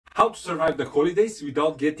How to survive the holidays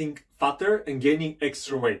without getting fatter and gaining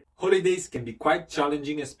extra weight. Holidays can be quite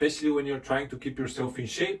challenging, especially when you're trying to keep yourself in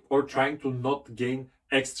shape or trying to not gain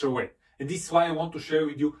extra weight. And this is why I want to share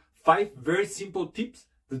with you 5 very simple tips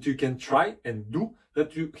that you can try and do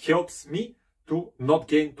that helps me to not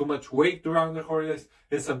gain too much weight during the holidays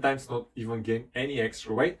and sometimes not even gain any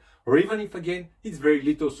extra weight. Or even if I gain, it's very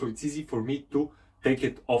little, so it's easy for me to take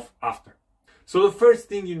it off after. So the first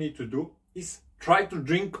thing you need to do is try to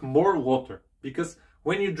drink more water, because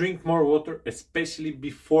when you drink more water, especially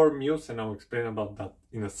before meals, and I'll explain about that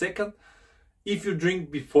in a second, if you drink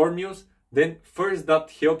before meals, then first that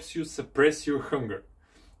helps you suppress your hunger.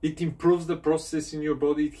 It improves the process in your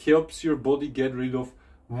body, it helps your body get rid of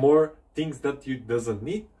more things that you doesn't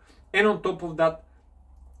need, and on top of that,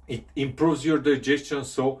 it improves your digestion,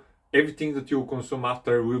 so everything that you consume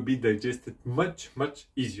after will be digested much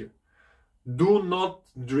easier. Do not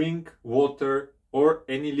drink water or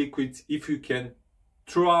any liquids if you can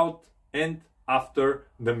throughout and after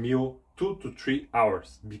the meal 2 to 3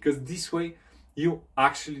 hours, because this way you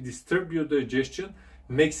actually disturb your digestion,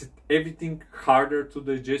 makes it everything harder to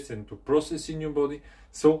digest and to process in your body.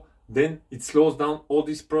 So then it slows down all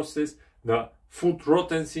this process, the food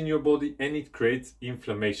rottens in your body, and it creates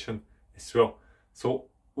inflammation as well. So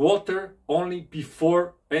water only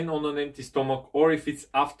before and on an empty stomach, or if it's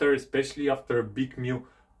after, especially after a big meal,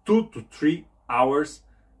 2 to 3 hours,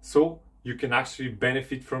 so you can actually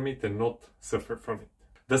benefit from it and not suffer from it.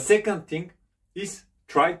 The second thing is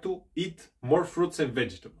try to eat more fruits and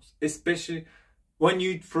vegetables. Especially when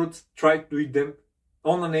you eat fruits, try to eat them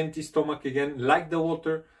on an empty stomach again, like the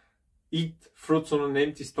water. Eat fruits on an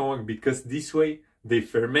empty stomach, because this way they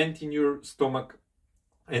ferment in your stomach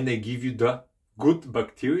and they give you the good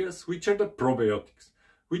bacteria, which are the probiotics,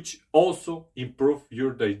 which also improve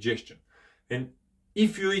your digestion. And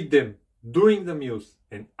if you eat them during the meals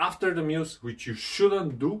and after the meals, which you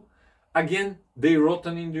shouldn't do, again they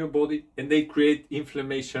rotten in your body and they create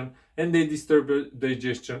inflammation and they disturb your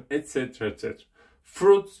digestion, etc, etc.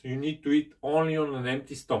 Fruits you need to eat only on an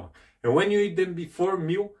empty stomach, and when you eat them before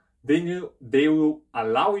meal, then they will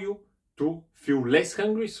allow you to feel less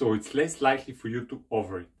hungry, so it's less likely for you to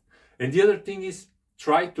overeat. And the other thing is,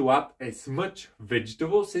 try to add as much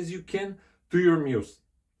vegetables as you can to your meals.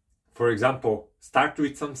 For example, start to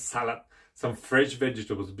eat some salad, some fresh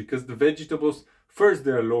vegetables, because the vegetables, first,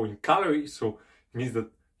 they are low in calories, so it means that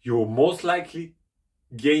you will most likely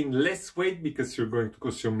gain less weight because you're going to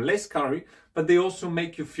consume less calorie, but they also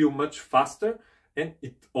make you feel much faster, and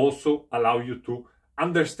it also allows you to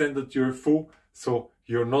understand that you're full, so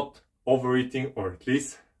you're not overeating, or at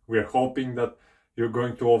least we're hoping that you're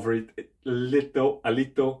going to overeat a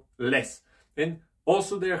little less. And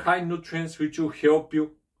also they're high nutrients, which will help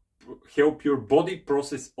your body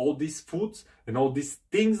process all these foods and all these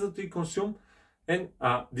things that we consume, and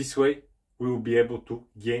this way we will be able to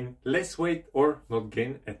gain less weight or not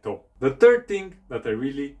gain at all. The third thing that I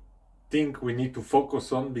really think we need to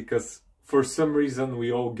focus on, because for some reason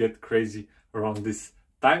we all get crazy around this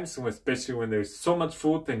time, so especially when there's so much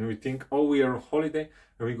food and we think, oh, we are on holiday,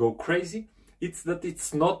 and we go crazy, it's that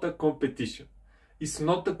it's not a competition. It's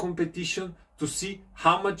not a competition to see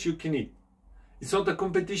how much you can eat. It's not a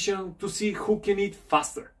competition to see who can eat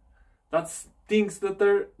faster. That's things that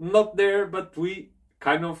are not there, but we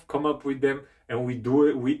kind of come up with them and we do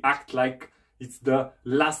it. We act like it's the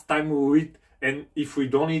last time we will eat, and if we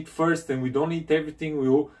don't eat first and we don't eat everything, we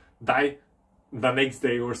will die the next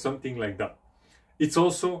day or something like that. It's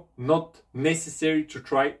also not necessary to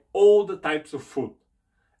try all the types of food.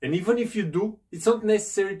 And even if you do, it's not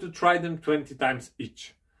necessary to try them 20 times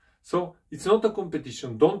each. So it's not a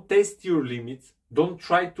competition. Don't test your limits. Don't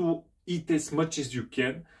try to eat as much as you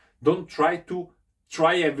can. Don't try to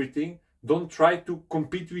try everything. Don't try to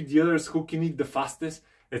compete with the others who can eat the fastest,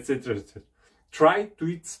 etc, etc. Try to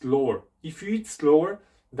eat slower. If you eat slower,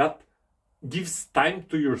 that gives time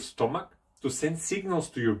to your stomach to send signals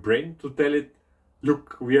to your brain to tell it,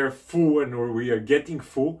 look, we are full and or we are getting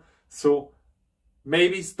full, so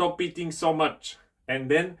maybe stop eating so much. And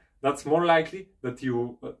then that's more likely that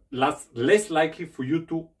you less likely for you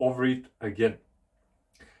to overeat again.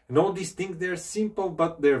 And all these things, they're simple,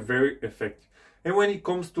 but they're very effective. And when it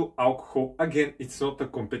comes to alcohol, again, it's not a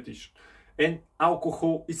competition. And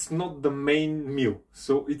alcohol is not the main meal,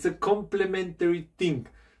 so it's a complementary thing.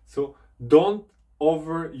 So don't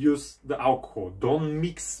overuse the alcohol. Don't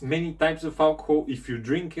mix many types of alcohol. If you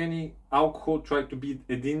drink any alcohol, try to be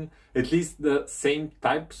at least the same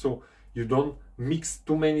type, so you don't mix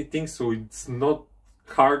too many things, so it's not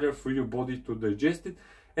harder for your body to digest it.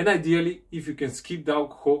 And ideally, if you can skip the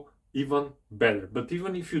alcohol, even better. But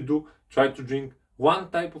even if you do, try to drink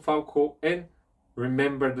one type of alcohol, and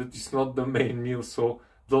remember that it's not the main meal, so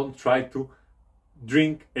don't try to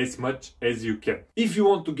drink as much as you can. If you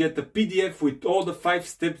want to get a PDF with all the 5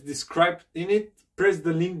 steps described in it, press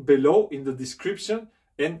the link below in the description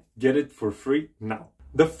and get it for free now.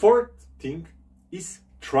 The fourth thing is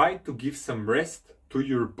try to give some rest to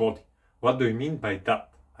your body. What do I mean by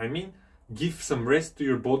that? I mean, give some rest to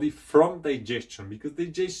your body from digestion, because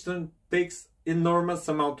digestion takes enormous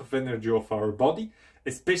amount of energy of our body,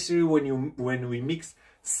 especially when we mix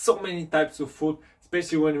so many types of food,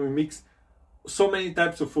 especially when we mix so many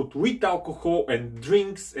types of food with alcohol and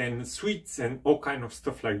drinks and sweets and all kind of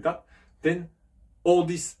stuff like that. Then all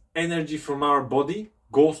this energy from our body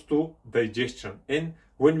goes to digestion, and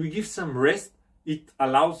when we give some rest, it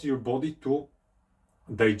allows your body to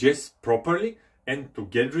digest properly and to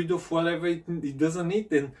get rid of whatever it doesn't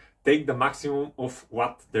need and take the maximum of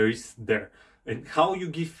what there is there. And how you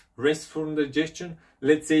give rest from digestion?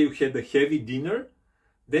 Let's say you had a heavy dinner,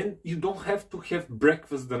 then you don't have to have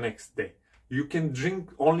breakfast the next day. You can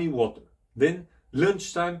drink only water. Then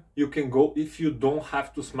lunchtime you can go, if you don't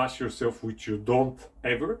have to smash yourself, which you don't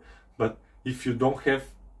ever, but if you don't have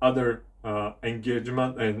other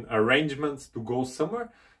engagement and arrangements to go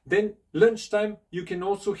somewhere, then lunchtime you can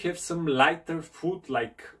also have some lighter food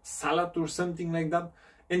like salad or something like that.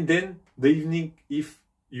 And then the evening, if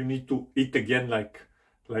you need to eat again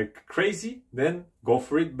like crazy, then go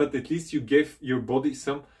for it. But at least you gave your body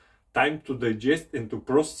some time to digest and to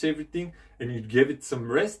process everything, and you gave it some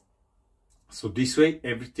rest. So this way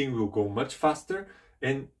everything will go much faster,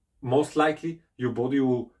 and most likely your body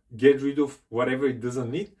will get rid of whatever it doesn't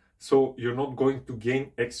need. So you're not going to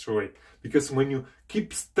gain extra weight, because when you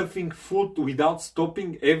keep stuffing food without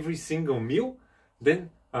stopping every single meal,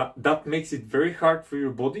 then that makes it very hard for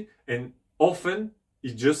your body, and often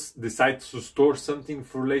it just decides to store something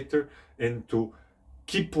for later and to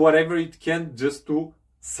keep whatever it can just to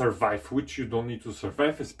survive, which you don't need to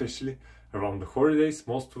survive, especially around the holidays.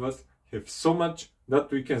 Most of us have so much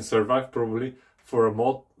that we can survive probably for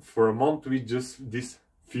a month with just these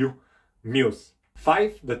few meals.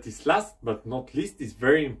 5, that is last but not least, is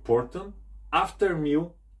very important. After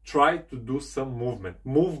meal, try to do some movement.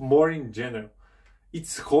 Move more in general.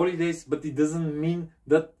 It's holidays, but it doesn't mean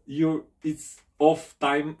that it's off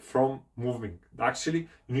time from moving. Actually,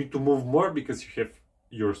 you need to move more because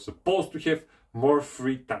you're supposed to have more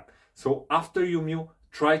free time. So after your meal,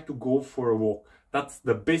 try to go for a walk. That's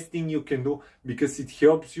the best thing you can do, because it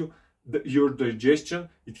helps you, your digestion,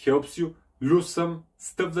 it helps you lose some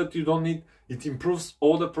stuff that you don't need. It improves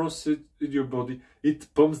all the processes in your body.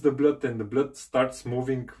 It pumps the blood, and the blood starts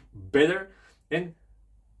moving better. And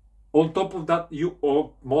on top of that, you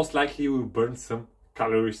most likely will burn some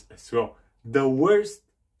calories as well. The worst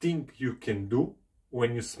thing you can do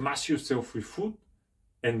when you smash yourself with food,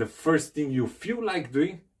 and the first thing you feel like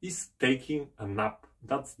doing, is taking a nap.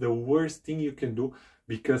 That's the worst thing you can do,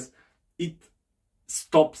 because it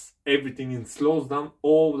stops everything and slows down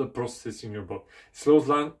all the processes in your body.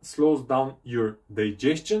 It slows down your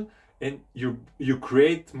digestion, and you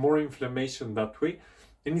create more inflammation that way,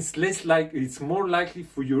 and it's more likely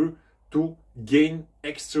for you to gain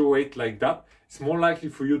extra weight like that. It's more likely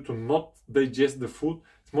for you to not digest the food.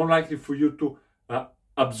 It's more likely for you to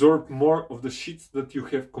absorb more of the shit that you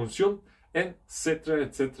have consumed, and etc,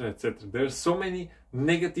 etc, etc. There are so many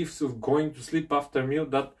negatives of going to sleep after meal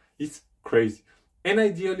that it's crazy. And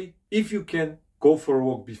ideally, if you can, go for a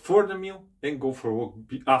walk before the meal and go for a walk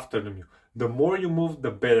after the meal. The more you move,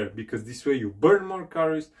 the better, because this way you burn more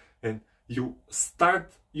calories and you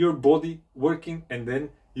start your body working, and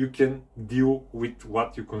then you can deal with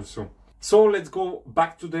what you consume. So let's go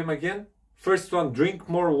back to them again. First one, drink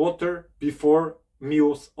more water before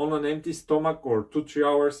meals on an empty stomach, or 2-3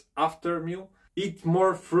 hours after meal. Eat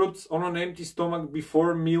more fruits on an empty stomach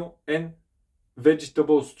before meal, and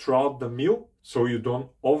vegetables throughout the meal, so you don't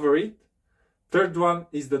overeat. Third one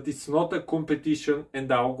is that it's not a competition, and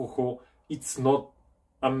the alcohol, it's not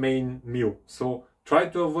a main meal. So try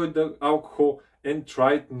to avoid the alcohol, and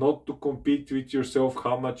try not to compete with yourself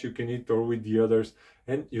how much you can eat or with the others,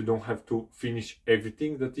 and you don't have to finish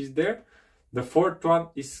everything that is there. The fourth one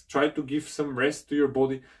is try to give some rest to your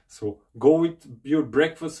body. So go with your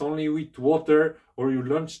breakfast only with water, or your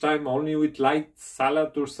lunchtime only with light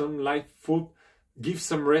salad or some light food. Give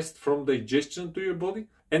some rest from digestion to your body.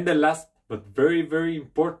 And the last but very, very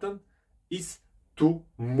important is to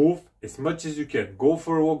move as much as you can. Go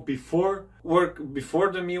for a walk before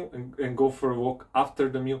the meal, and go for a walk after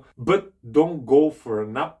the meal. But don't go for a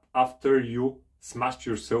nap after you smash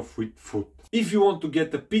yourself with food. If you want to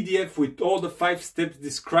get a PDF with all the 5 steps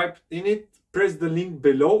described in it, press the link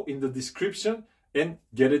below in the description and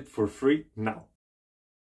get it for free now.